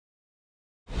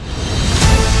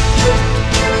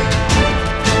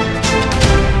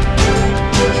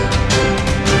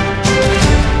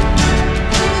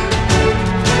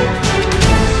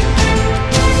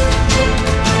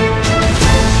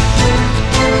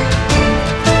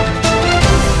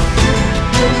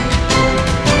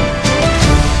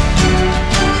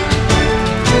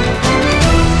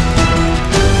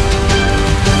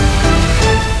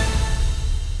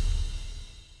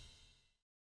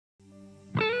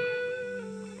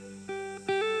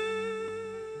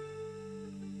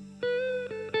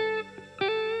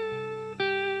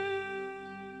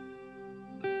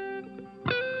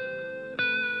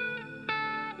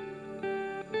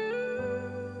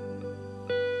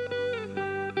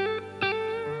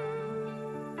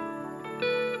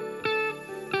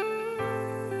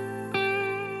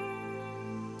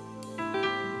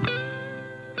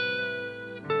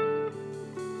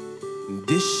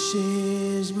This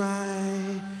is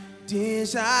my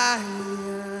desire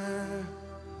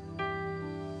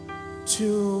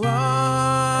to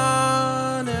honor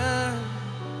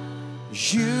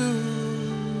you,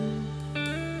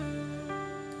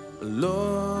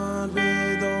 Lord,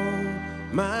 with all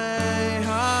my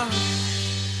heart.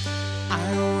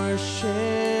 I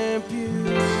worship you.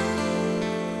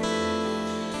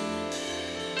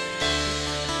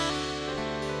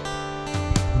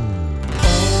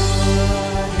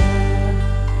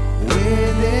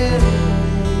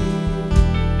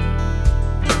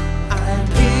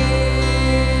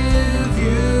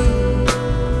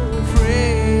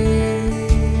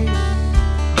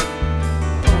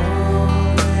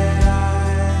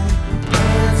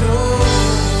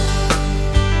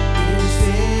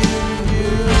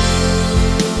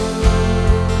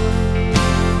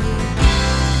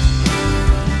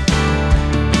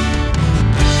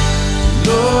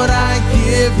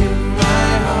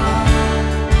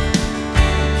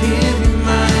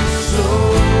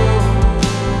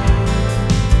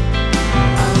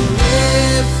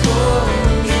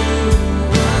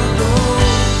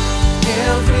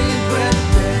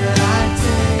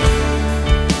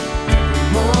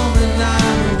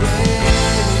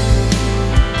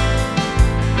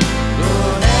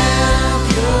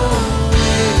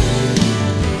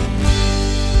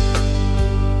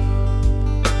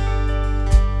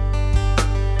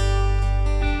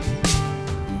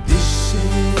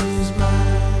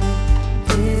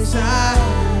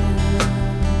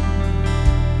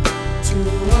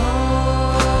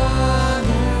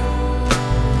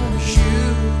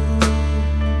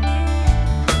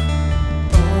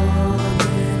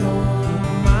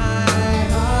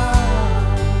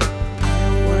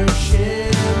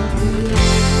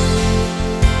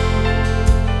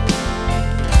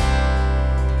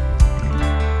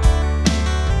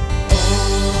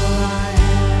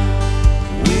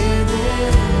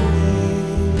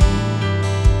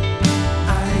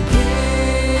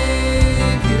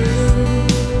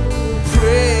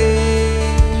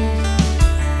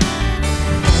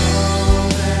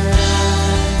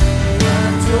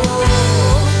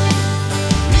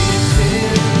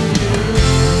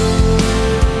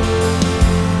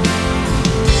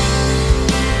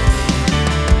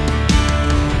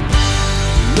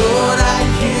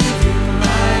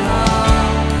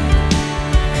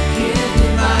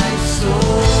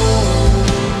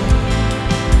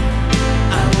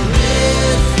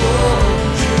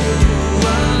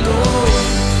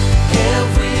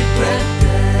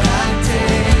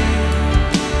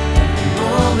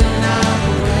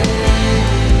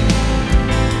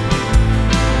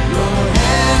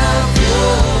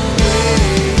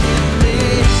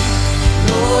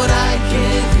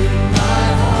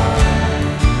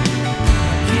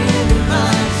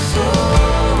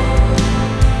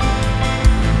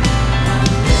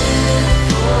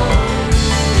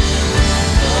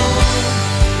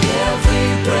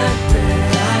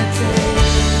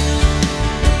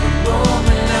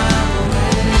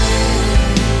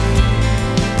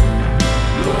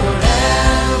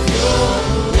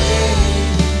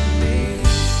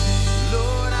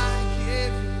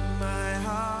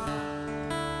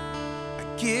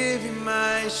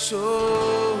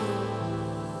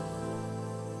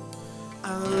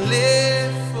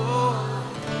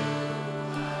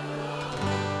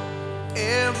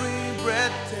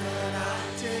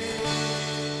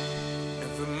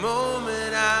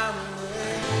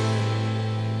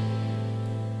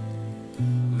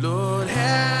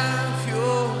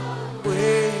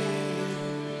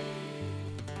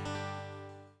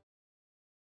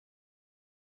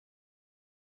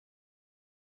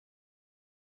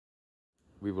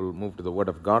 We will move to the Word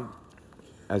of God.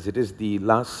 As it is the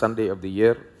last Sunday of the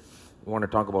year, we want to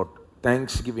talk about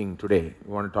Thanksgiving today.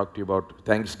 We want to talk to you about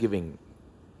Thanksgiving,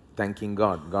 thanking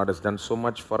God. God has done so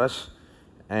much for us,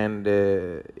 and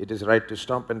it is right to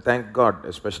stop and thank God,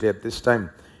 especially at this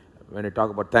time. When we talk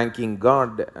about thanking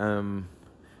God,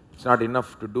 it's not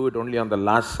enough to do it only on the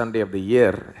last Sunday of the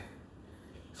year.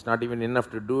 It's not even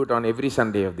enough to do it on every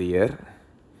Sunday of the year.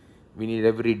 We need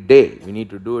every day. We need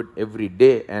to do it every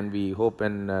day, and we hope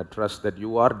and trust that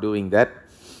you are doing that.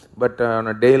 But on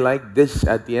a day like this,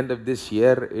 at the end of this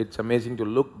year, it's amazing to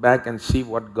look back and see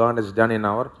what God has done in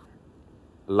our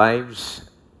lives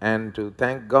and to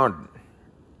thank God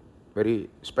very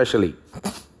specially.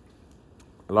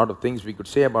 A lot of things we could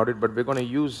say about it, but we're going to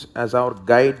use as our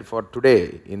guide for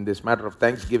today in this matter of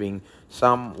Thanksgiving,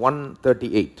 Psalm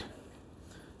 138.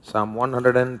 Psalm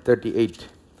 138.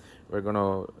 We're going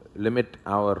to limit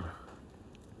our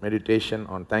meditation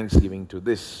on Thanksgiving to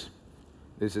this.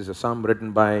 This is a psalm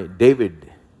written by David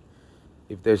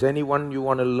If there's anyone you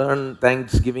want to learn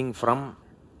thanksgiving from,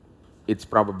 it's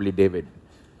probably David.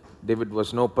 David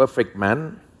was no perfect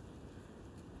man.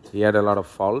 He had a lot of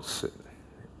faults,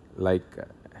 like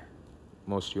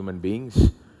most human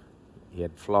beings. He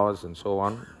had flaws and so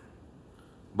on.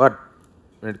 But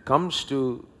when it comes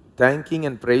to thanking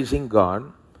and praising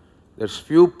God, there's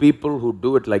few people who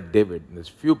do it like David. There's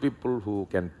few people who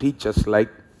can teach us like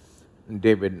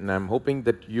David. And I'm hoping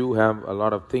that you have a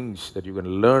lot of things that you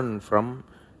can learn from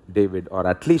David, or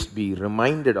at least be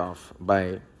reminded of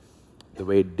by the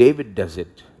way David does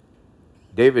it.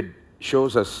 David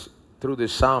shows us through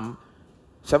this psalm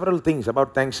several things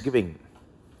about thanksgiving.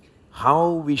 How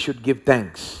we should give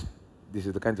thanks. These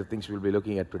are the kinds of things we'll be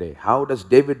looking at today. How does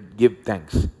David give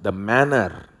thanks? The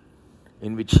manner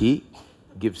in which he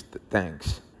gives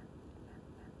thanks.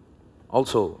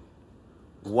 Also,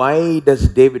 why does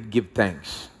David give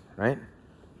thanks? Right?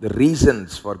 The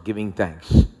reasons for giving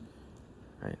thanks.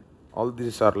 Right? All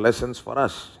these are lessons for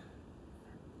us.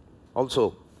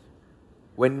 Also,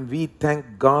 when we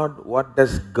thank God, what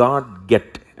does God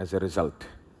get as a result?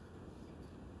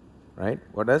 Right?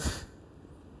 What does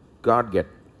God get?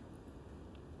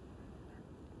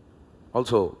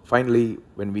 Also, finally,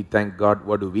 when we thank God,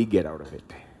 what do we get out of it?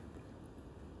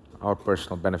 Our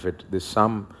personal benefit. This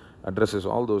psalm addresses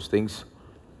all those things.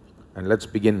 And let's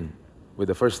begin with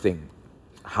the first thing.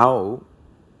 How,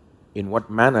 in what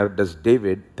manner does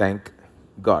David thank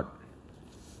God?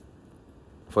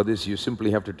 For this, you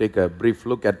simply have to take a brief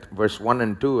look at verse 1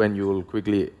 and 2, and you will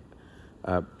quickly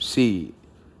see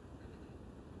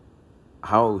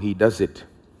how he does it.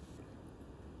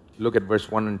 Look at verse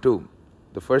 1 and 2.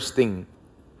 The first thing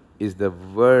is the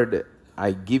word,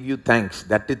 I give you thanks.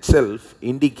 That itself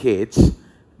indicates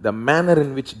the manner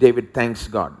in which David thanks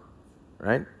God.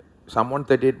 Right? Psalm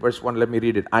 138 verse 1, let me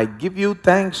read it. I give you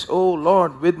thanks, O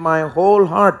Lord, with my whole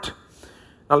heart.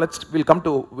 Now we'll come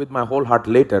to with my whole heart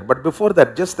later. But before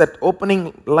that, just that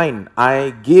opening line,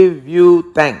 I give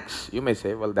you thanks. You may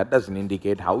say, well, that doesn't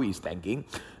indicate how he's thanking.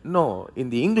 No, in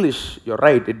the English, you're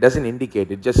right, it doesn't indicate.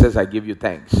 It just says, I give you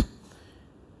thanks.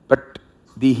 But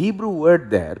the Hebrew word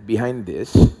there behind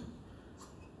this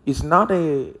is not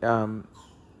a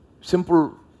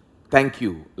simple thank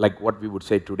you like what we would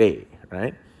say today,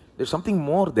 right? There's something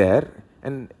more there,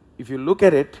 and if you look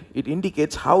at it, it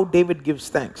indicates how David gives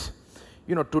thanks.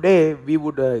 You know, today we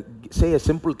would say a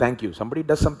simple thank you. Somebody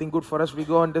does something good for us, we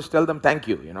go and just tell them thank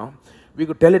you, you know. We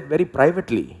could tell it very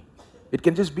privately. It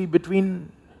can just be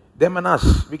between them and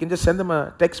us. We can just send them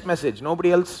a text message.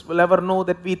 Nobody else will ever know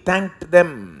that we thanked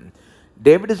them.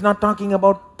 David is not talking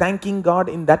about thanking God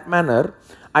in that manner.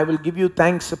 I will give you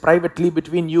thanks privately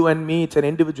between you and me. It's an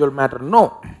individual matter.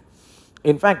 No.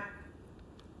 In fact,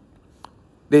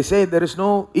 they say there is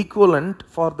no equivalent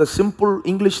for the simple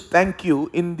English thank you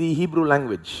in the Hebrew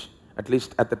language, at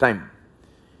least at the time.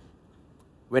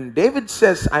 When David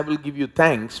says, I will give you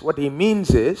thanks, what he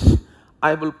means is,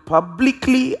 I will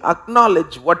publicly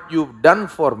acknowledge what you've done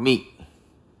for me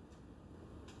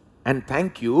and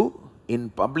thank you in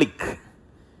public.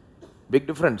 Big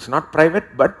difference, not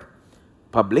private but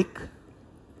public.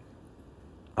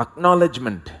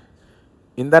 Acknowledgement.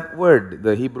 In that word,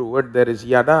 the Hebrew word there is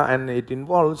yada, and it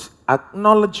involves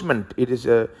acknowledgement.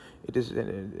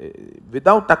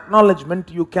 Without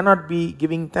acknowledgement, you cannot be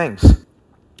giving thanks.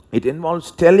 It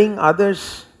involves telling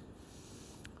others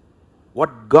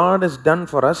what God has done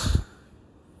for us.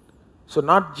 So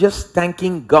not just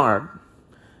thanking God.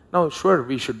 Now, sure,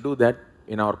 we should do that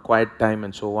in our quiet time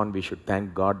and so on. We should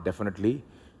thank God, definitely.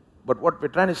 But what we're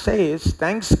trying to say is,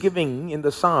 thanksgiving in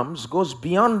the Psalms goes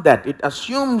beyond that. It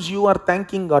assumes you are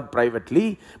thanking God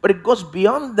privately, but it goes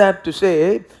beyond that to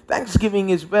say,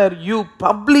 thanksgiving is where you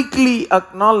publicly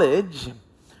acknowledge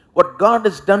what God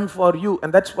has done for you.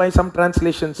 And that's why some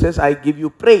translation says, I give you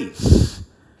praise.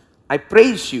 I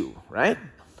praise you, right?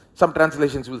 Some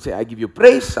translations will say, I give you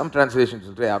praise. Some translations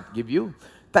will say, I give you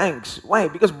thanks. Why?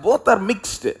 Because both are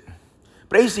mixed.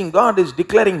 Praising God is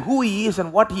declaring who He is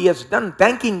and what He has done.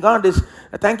 Thanking God is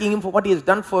thanking Him for what He has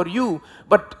done for you.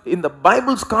 But in the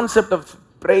Bible's concept of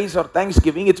praise or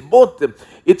thanksgiving, it's both.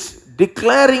 It's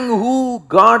declaring who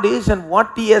God is and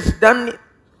what He has done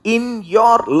in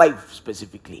your life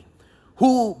specifically.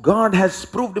 Who God has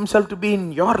proved Himself to be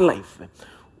in your life.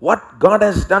 What God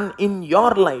has done in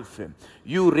your life.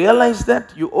 You realize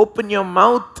that, you open your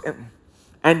mouth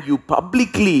and you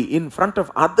publicly, in front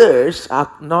of others,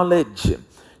 acknowledge.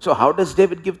 So how does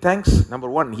David give thanks? Number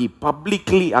one, he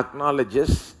publicly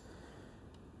acknowledges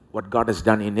what God has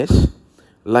done in his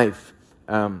life.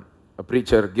 A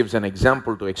preacher gives an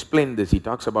example to explain this. He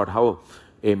talks about how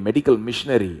a medical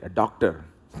missionary, a doctor,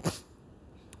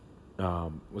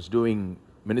 was doing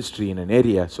ministry in an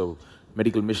area. So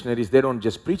medical missionaries, they don't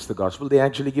just preach the gospel, they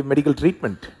actually give medical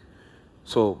treatment.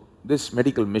 So this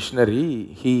medical missionary,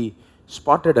 he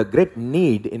spotted a great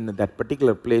need in that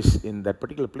particular place. In that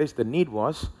particular place, the need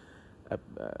was,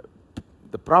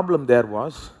 the problem there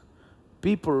was,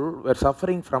 people were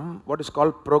suffering from what is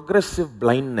called progressive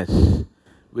blindness,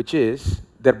 which is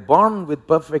they're born with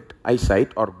perfect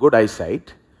eyesight or good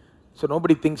eyesight, so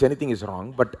nobody thinks anything is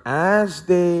wrong, but as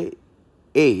they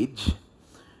age,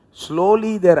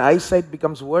 slowly their eyesight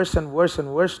becomes worse and worse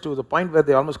and worse to the point where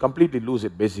they almost completely lose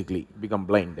it, basically, become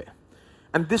blind.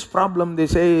 And this problem, they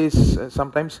say, is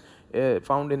sometimes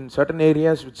found in certain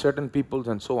areas with certain peoples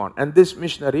and so on. And this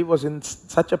missionary was in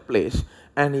such a place,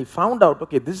 and he found out,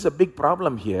 okay, this is a big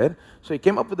problem here. So he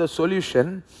came up with a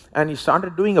solution, and he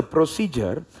started doing a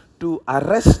procedure to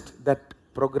arrest that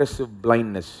progressive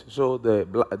blindness. So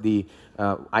the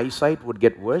eyesight would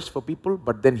get worse for people,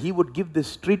 but then he would give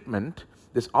this treatment,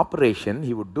 this operation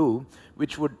he would do,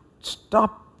 which would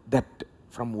stop that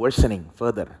from worsening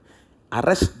further,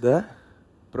 arrest the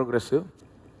progressive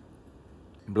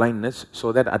blindness,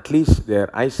 so that at least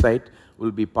their eyesight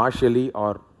will be partially,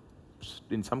 or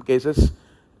in some cases,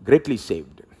 greatly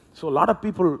saved. So a lot of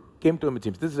people came to him, it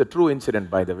seems. This is a true incident,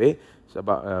 by the way. It's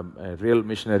about a real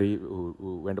missionary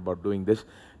who went about doing this,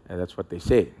 and that's what they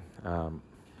say.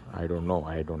 I don't know,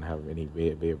 I don't have any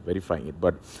way of verifying it,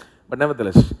 but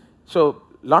nevertheless. So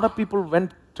a lot of people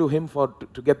went to him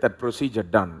to get that procedure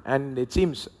done, and it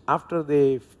seems after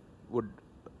the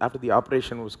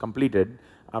operation was completed,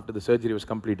 after the surgery was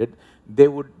completed, they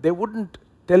wouldn't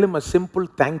tell him a simple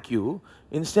thank you.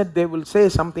 Instead, they will say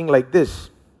something like this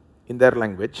in their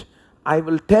language: I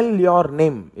will tell your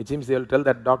name. It seems they will tell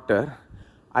that doctor,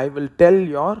 I will tell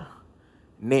your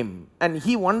name. And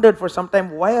he wondered for some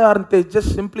time, why aren't they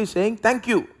just simply saying thank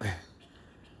you?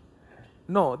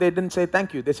 No, they didn't say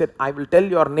thank you. They said, I will tell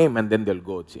your name, and then they'll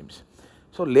go, it seems.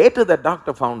 So later the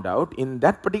doctor found out, in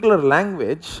that particular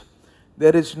language,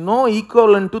 there is no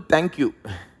equivalent to thank you.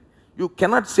 You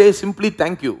cannot say simply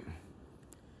thank you.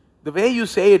 The way you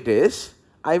say it is,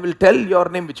 I will tell your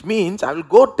name, which means I will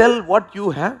go tell what you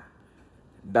have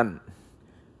done.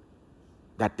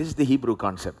 That is the Hebrew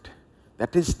concept.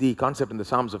 That is the concept in the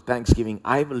Psalms of thanksgiving.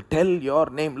 I will tell your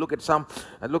name. Look at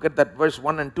that verse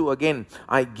 1 and 2 again.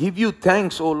 I give you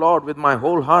thanks, O Lord, with my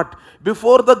whole heart.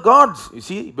 Before the gods, you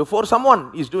see, before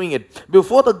someone is doing it,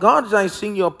 before the gods I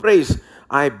sing your praise.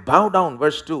 I bow down,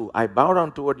 verse 2, I bow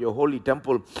down toward your holy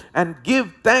temple and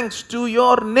give thanks to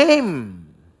your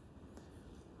name.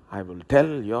 I will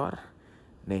tell your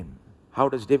name. How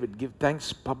does David give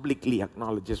thanks? Publicly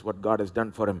acknowledges what God has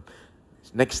done for him.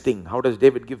 Next thing, how does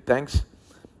David give thanks?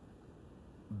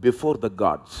 Before the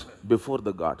gods. Before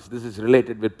the gods. This is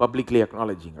related with publicly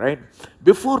acknowledging, right?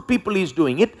 Before people he is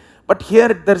doing it, but here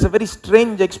there's a very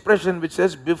strange expression which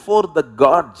says before the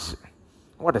gods.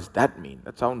 What does that mean?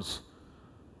 That sounds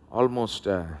almost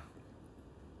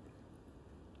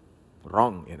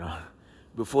wrong, you know.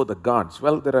 Before the gods.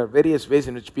 Well, there are various ways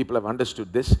in which people have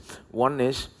understood this. One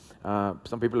is,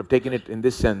 some people have taken it in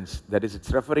this sense, that is,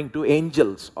 it's referring to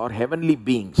angels or heavenly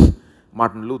beings.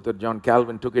 Martin Luther, John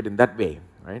Calvin took it in that way,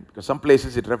 right? Because some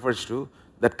places it refers to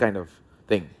that kind of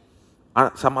thing.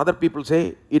 Some other people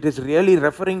say it is really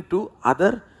referring to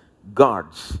other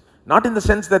gods. Not in the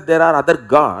sense that there are other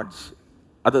gods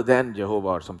other than Jehovah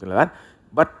or something like that,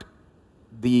 but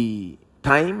the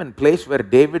time and place where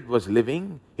David was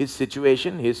living, his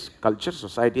situation, his culture,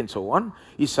 society and so on,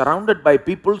 is surrounded by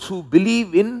peoples who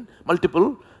believe in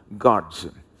multiple gods,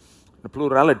 the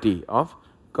plurality of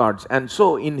gods. And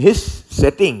so in his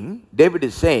setting, David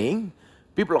is saying,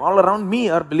 people all around me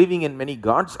are believing in many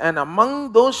gods, and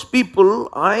among those people,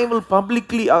 I will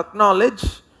publicly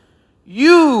acknowledge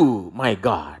you, my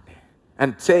God,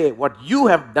 and say what you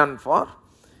have done for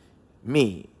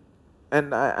me.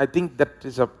 And I think that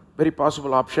is a very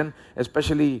possible option,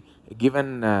 especially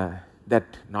given that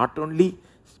not only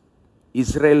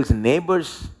Israel's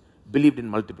neighbors believed in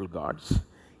multiple gods,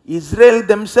 Israel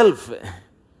themselves,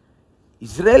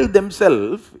 if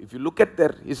you look at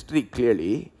their history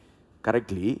clearly,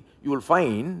 correctly, you will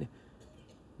find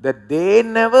that they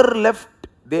never left,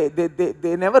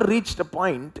 they never reached a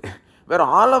point where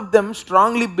all of them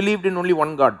strongly believed in only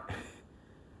one God.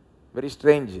 Very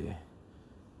strange.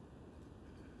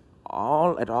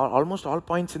 At almost all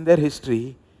points in their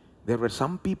history, there were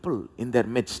some people in their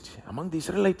midst, among the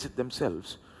Israelites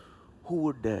themselves, who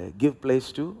would give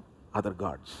place to other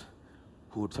gods,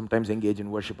 who would sometimes engage in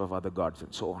worship of other gods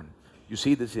and so on. You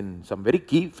see this in some very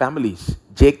key families.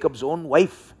 Jacob's own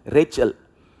wife, Rachel,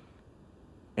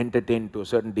 entertained to a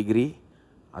certain degree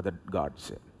other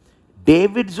gods.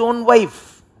 David's own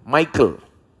wife, Michal,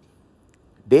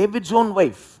 David's own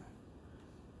wife,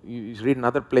 you read in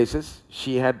other places,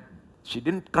 she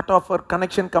didn't cut off her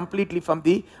connection completely from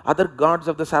the other gods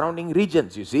of the surrounding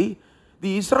regions, you see.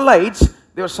 The Israelites,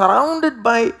 they were surrounded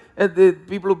by the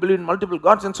people who believe in multiple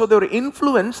gods, and so they were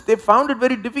influenced. They found it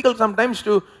very difficult sometimes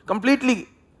to completely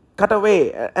cut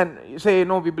away and say,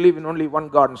 no, we believe in only one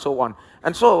God, and so on.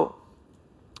 And so,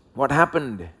 what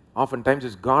happened oftentimes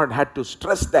is God had to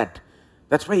stress that.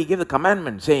 That's why He gave the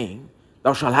commandment saying,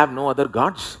 thou shalt have no other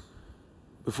gods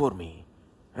before me.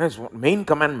 That's the main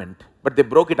commandment, but they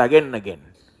broke it again and again.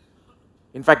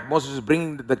 In fact, Moses is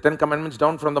bringing the 10 commandments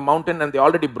down from the mountain, and they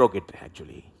already broke it,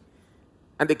 actually.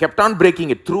 And they kept on breaking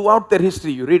it throughout their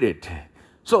history, you read it.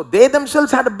 So they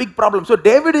themselves had a big problem. So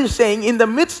David is saying, in the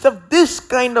midst of this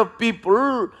kind of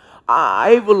people,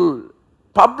 I will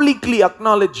publicly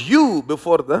acknowledge you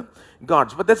before the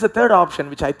gods. But that's the third option,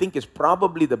 which I think is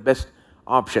probably the best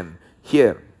option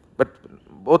here. But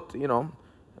both,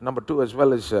 number two as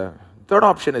well as third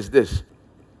option is this,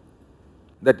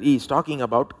 that he is talking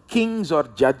about kings or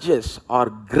judges or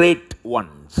great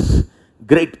ones,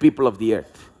 great people of the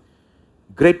earth.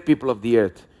 Great people of the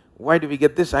earth. Why do we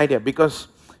get this idea? Because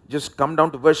just come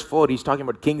down to verse 4, he's talking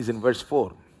about kings in verse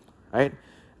 4, right?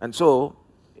 And so,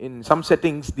 in some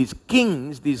settings, these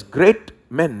kings, these great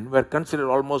men were considered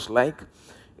almost like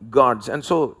gods. And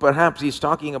so, perhaps he's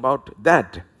talking about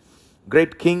that.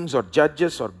 Great kings or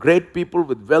judges or great people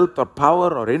with wealth or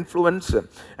power or influence.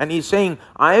 And he's saying,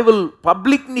 I will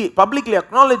publicly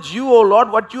acknowledge you, O Lord,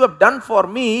 what you have done for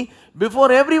me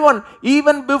before everyone,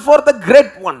 even before the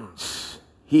great ones.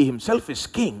 He himself is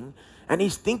king, and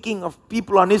he's thinking of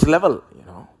people on his level,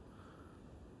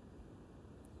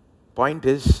 Point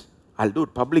is, I'll do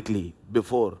it publicly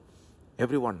before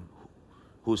everyone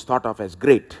who's thought of as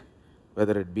great,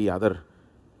 whether it be other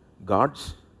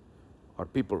gods or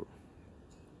people.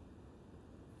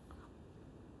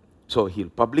 So he'll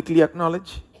publicly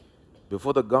acknowledge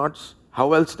before the gods.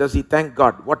 How else does he thank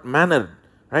God? What manner,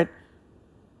 right?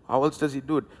 How else does he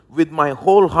do it? With my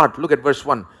whole heart. Look at verse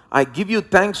 1. I give you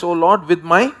thanks, O Lord, with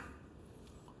my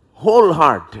whole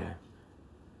heart.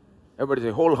 Everybody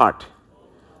say whole heart.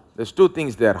 There's two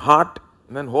things there, heart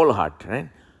and then whole heart, right?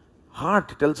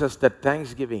 Heart tells us that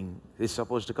thanksgiving is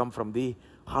supposed to come from the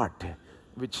heart,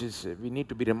 which is, we need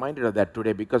to be reminded of that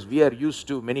today, because we are used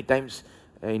to many times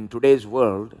in today's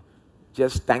world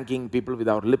just thanking people with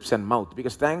our lips and mouth,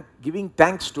 because giving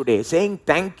thanks today, saying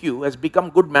thank you has become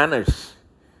good manners.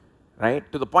 Right?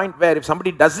 To the point where if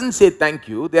somebody doesn't say thank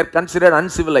you, they are considered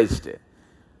uncivilized,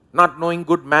 not knowing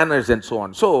good manners and so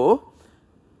on. So,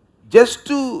 just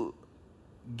to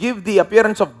give the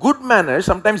appearance of good manners,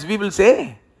 sometimes we will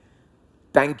say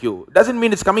thank you. Doesn't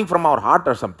mean it's coming from our heart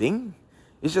or something.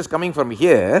 It's just coming from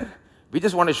here. We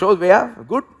just want to show we are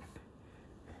good.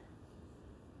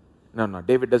 No,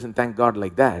 David doesn't thank God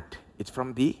like that. It's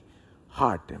from the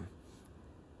heart.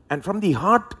 And from the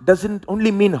heart doesn't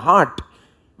only mean heart.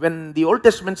 When the Old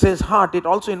Testament says heart, it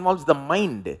also involves the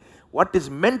mind. What is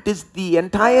meant is the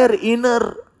entire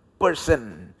inner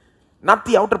person. Not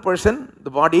the outer person,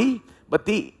 the body, but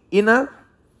the inner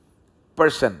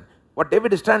person. What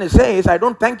David is trying to say is, I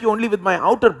don't thank you only with my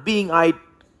outer being. I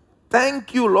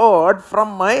thank you, Lord,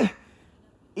 from my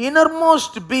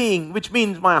innermost being, which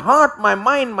means my heart, my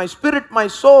mind, my spirit, my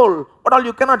soul. What all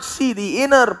you cannot see, the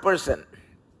inner person.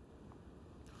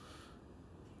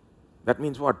 That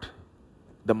means what?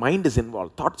 The mind is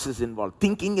involved, thoughts is involved,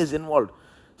 thinking is involved.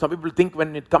 Some people think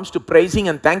when it comes to praising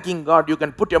and thanking God, you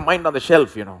can put your mind on the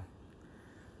shelf, No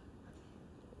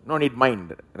need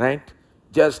mind, right?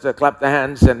 Just clap the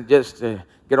hands and just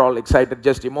get all excited,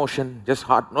 just emotion, just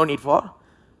heart, no need for.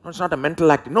 No, it's not a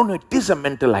mental activity. No, it is a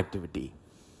mental activity.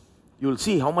 You will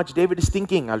see how much David is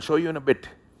thinking. I'll show you in a bit.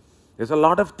 There's a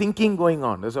lot of thinking going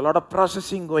on. There's a lot of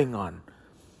processing going on.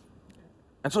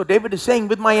 And so David is saying,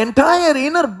 with my entire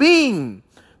inner being,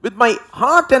 with my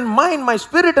heart and mind, my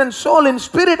spirit and soul, in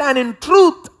spirit and in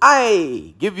truth,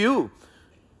 I give you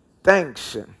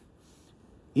thanks.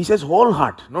 He says whole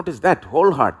heart. Notice that,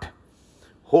 whole heart.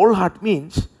 Whole heart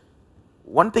means,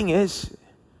 one thing is,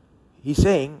 he's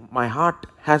saying, my heart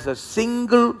has a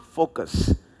single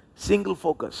focus. Single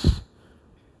focus.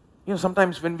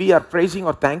 Sometimes when we are praising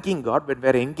or thanking God, when we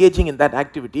are engaging in that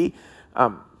activity,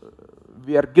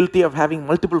 we are guilty of having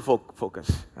multiple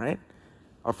focus, right?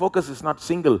 Our focus is not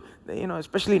single.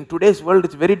 Especially in today's world,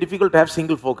 it's very difficult to have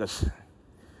single focus.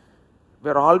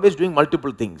 We are always doing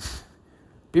multiple things.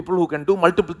 People who can do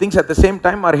multiple things at the same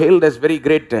time are hailed as very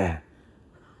great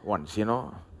ones,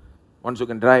 Ones who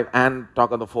can drive and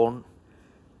talk on the phone,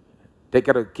 take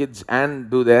care of kids and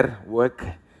do their work.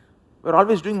 We're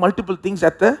always doing multiple things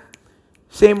at the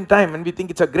same time, and we think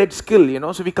it's a great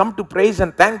skill, So we come to praise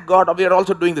and thank God. We are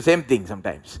also doing the same thing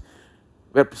sometimes.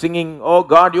 We're singing, "Oh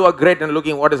God, you are great," and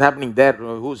looking what is happening there,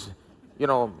 who's,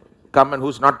 come and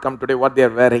who's not come today, what they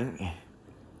are wearing.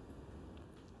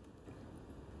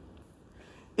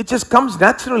 It just comes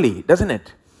naturally, doesn't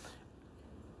it?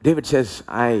 David says,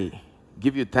 "I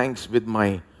give you thanks with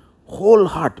my whole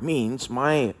heart," means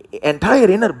my entire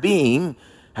inner being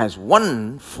has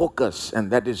one focus,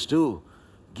 and that is to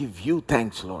give you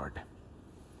thanks, Lord.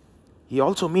 He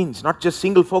also means not just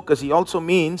single focus, he also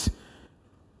means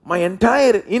my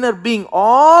entire inner being,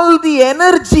 all the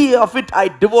energy of it I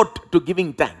devote to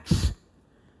giving thanks.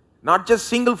 Not just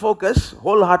single focus,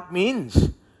 whole heart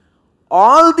means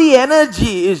all the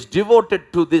energy is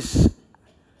devoted to this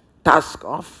task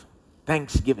of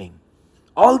thanksgiving.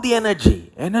 All the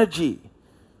energy.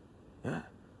 Yeah?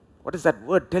 What does that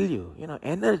word tell you?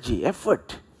 Energy,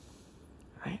 effort.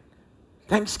 Right?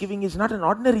 Thanksgiving is not an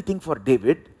ordinary thing for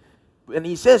David. When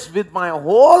he says with my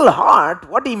whole heart,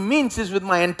 what he means is with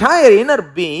my entire inner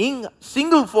being,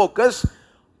 single focus,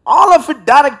 all of it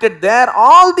directed there,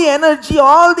 all the energy,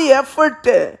 all the effort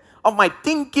of my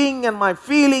thinking and my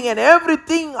feeling and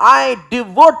everything I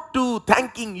devote to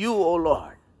thanking you, O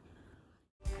Lord.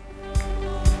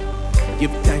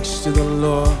 Give thanks to the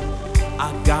Lord,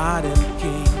 our God and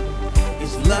King.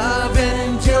 His love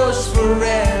endures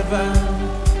forever,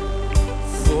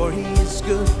 for He is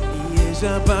good, He is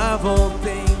above all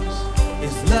things.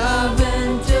 His love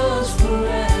endures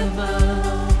forever.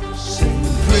 Sing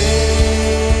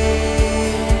praise,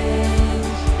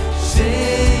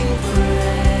 sing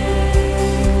praise.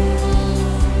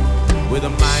 With a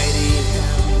mighty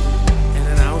hand and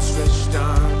an outstretched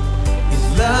arm, His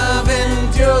love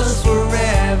endures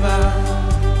forever.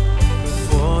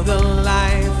 For the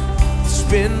life that's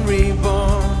been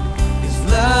reborn, His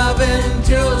love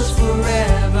endures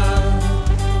forever.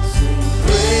 Sing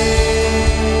praise,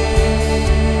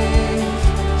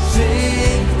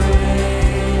 sing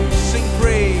praise, sing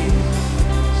praise,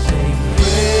 sing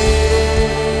praise,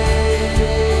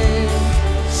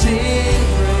 sing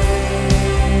praise.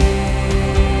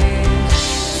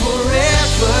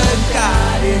 Forever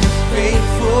God is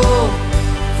faithful,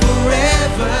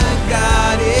 forever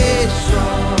God is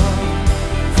strong,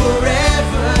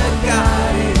 forever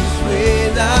God is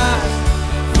with us,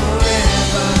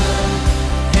 forever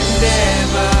and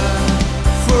ever.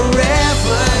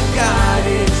 Forever God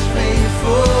is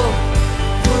faithful,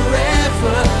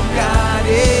 forever God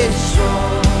is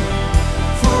strong,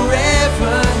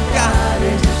 forever God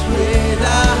is with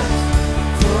us,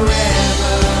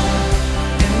 forever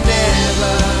and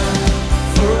ever,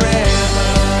 forever.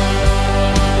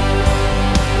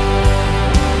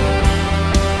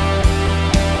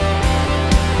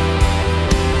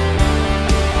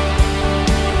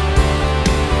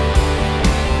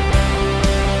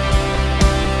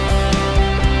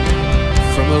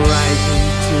 From the rising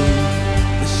to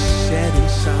the setting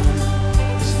sun,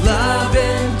 His love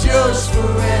endures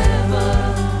forever.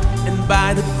 And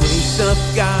by the grace of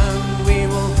God we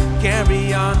will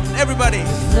carry on. Everybody!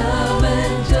 His love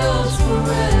endures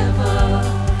forever.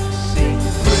 Sing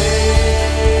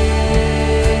praise,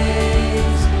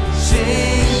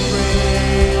 sing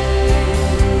praise,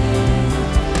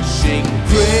 sing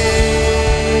praise.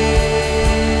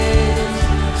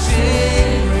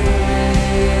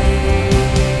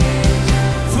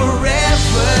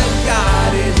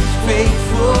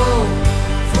 Faithful,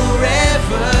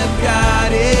 forever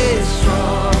God is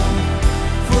strong,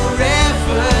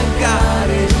 forever God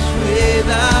is with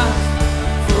us,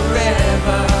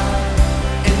 forever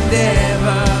and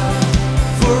ever.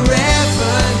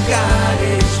 Forever God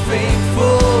is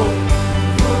faithful,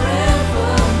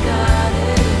 forever God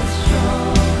is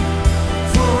strong,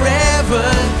 forever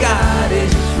God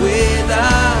is with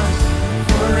us,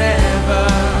 forever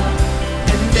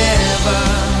and ever.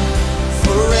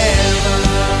 Forever.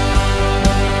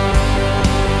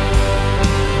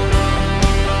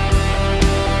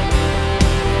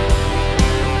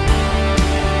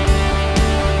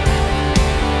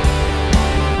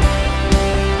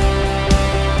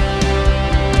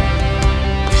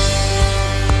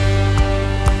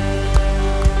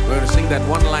 We're going to sing that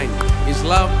one line. His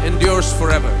love endures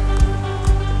forever.